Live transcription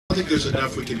I don't think there's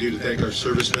enough we can do to thank our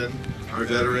servicemen, our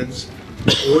veterans,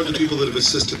 or the people that have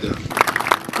assisted them.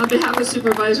 On behalf of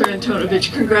Supervisor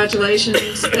Antonovich,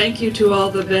 congratulations. Thank you to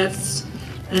all the vets,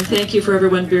 and thank you for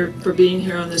everyone for being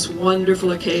here on this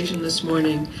wonderful occasion this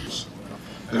morning.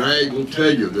 And I will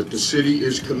tell you that the city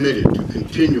is committed to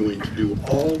continuing to do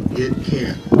all it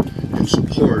can in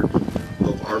support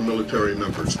of our military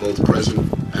members, both present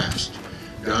and past.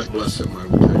 God bless them, I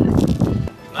will tell you.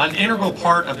 An integral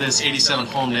part of this 87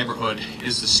 home neighborhood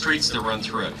is the streets that run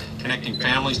through it, connecting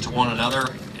families to one another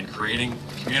and creating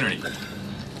community.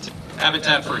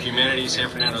 Habitat for Humanity San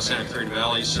Fernando Santa Clarita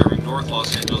Valley, serving North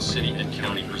Los Angeles City and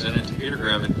County, presented to Peter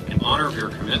Gravitt in honor of your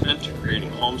commitment to creating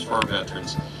homes for our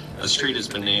veterans. A street has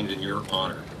been named in your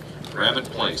honor. Gravitt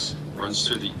Place runs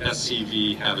through the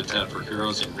SCV Habitat for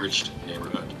Heroes enriched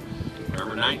neighborhood.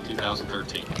 November 9,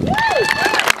 2013.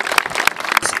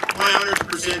 My honor to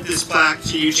present this plaque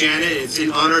to you, Janet. It's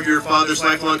in honor of your father's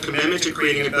lifelong commitment to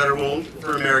creating a better world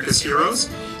for America's heroes.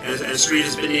 And a street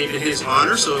has been named in his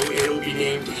honor, so it will be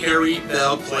named Harry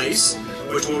Bell Place,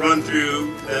 which will run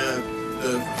through the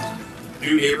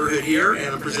new neighborhood here.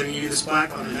 And I'm presenting you this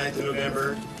plaque on the 9th of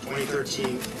November,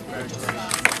 2013. Congratulations.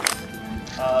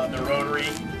 The Rotary,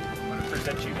 I want to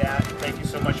present you that. Thank you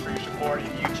so much for your support, and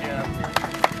you, Jim.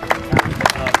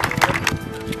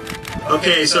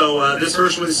 Okay, so this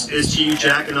first one is to you,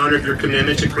 Jack, in honor of your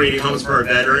commitment to creating homes for our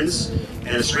veterans.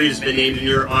 And a street has been named in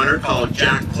your honor called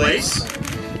Jack Place.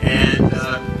 And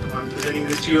I'm presenting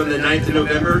this to you on the 9th of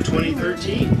November,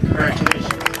 2013. Congratulations.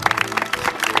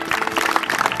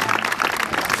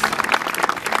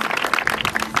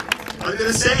 I was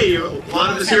going to say, a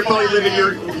lot of us here probably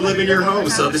live in your home,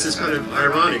 so this is kind of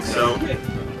ironic. So,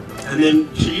 and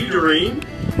then to you, Doreen,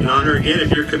 in honor again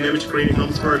of your commitment to creating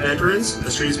homes for our veterans,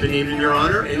 the street has been named in your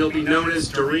honor, and it'll be known as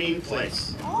Doreen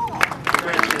Place.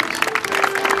 Congratulations.